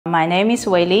My name is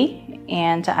Wei Li,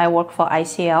 and I work for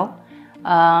ICL.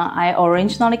 I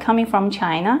originally coming from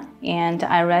China, and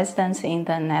I resident in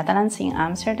the Netherlands in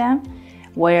Amsterdam,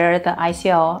 where the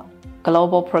ICL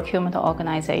Global Procurement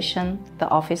Organization, the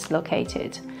office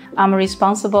located. I'm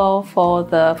responsible for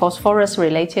the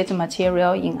phosphorus-related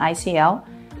material in ICL.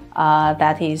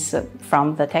 That is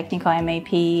from the technical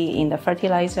MAP in the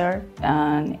fertilizer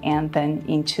and then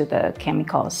into the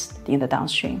chemicals in the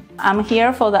downstream. I'm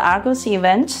here for the Argus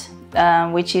event,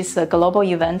 which is a global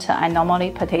event I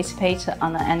normally participate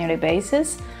on an annual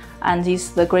basis. And it's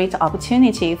the great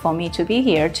opportunity for me to be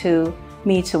here to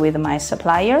meet with my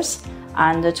suppliers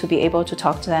and to be able to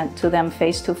talk to them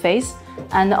face to face,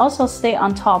 and also stay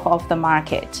on top of the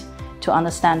market, to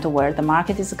understand where the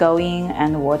market is going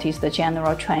and what is the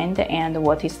general trend and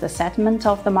what is the sentiment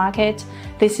of the market.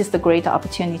 This is the great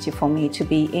opportunity for me to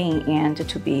be in and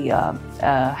to be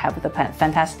have the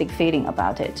fantastic feeling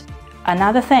about it.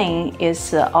 Another thing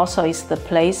is also the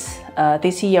place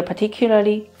this year,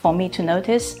 particularly for me to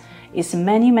notice, is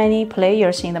many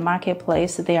players in the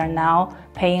marketplace. They are now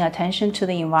paying attention to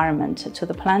the environment, to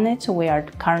the planet we are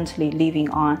currently living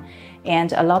on.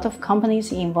 And a lot of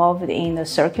companies involved in the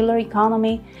circular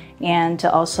economy and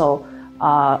also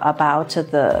about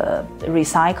the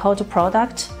recycled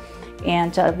product,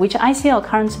 and which ICL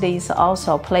currently is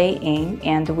also playing in.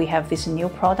 And we have this new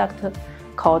product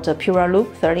called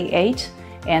Puraloop 38,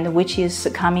 and which is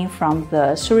coming from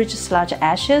the sewage sludge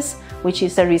ashes, which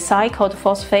is a recycled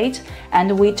phosphate,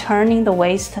 and we're turning the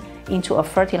waste into a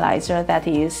fertilizer that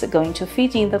is going to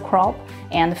feed in the crop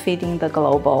and feeding the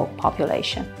global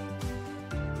population.